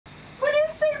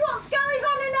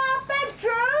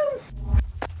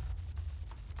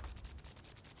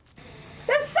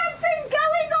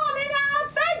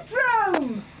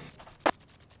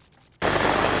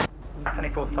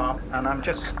Penyffordd Farm, and I'm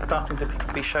just starting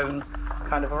to be shown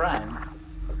kind of around.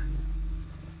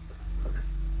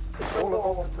 The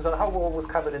whole wall was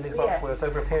covered in these boxworks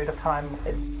over a period of time.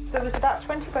 There was about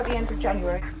 20 by the end of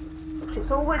January.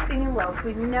 It's always been in Welsh.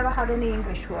 We've never had any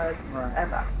English words,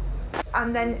 ever.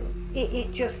 And then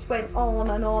it just went on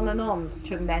and on and on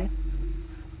to men.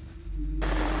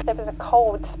 There was a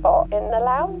cold spot in the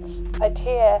lounge. I'd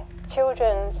hear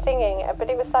children singing, but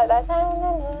it was like that. Na,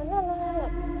 na, na, na, na.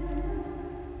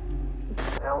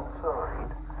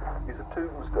 Outside is a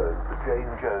tombstone for Jane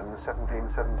Jones,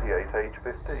 1778, age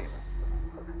 15.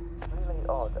 Really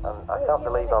odd, and I can't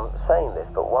believe I'm saying this,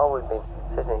 but while we've been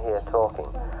sitting here talking,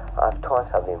 I've twice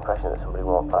had the impression that somebody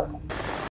walked past.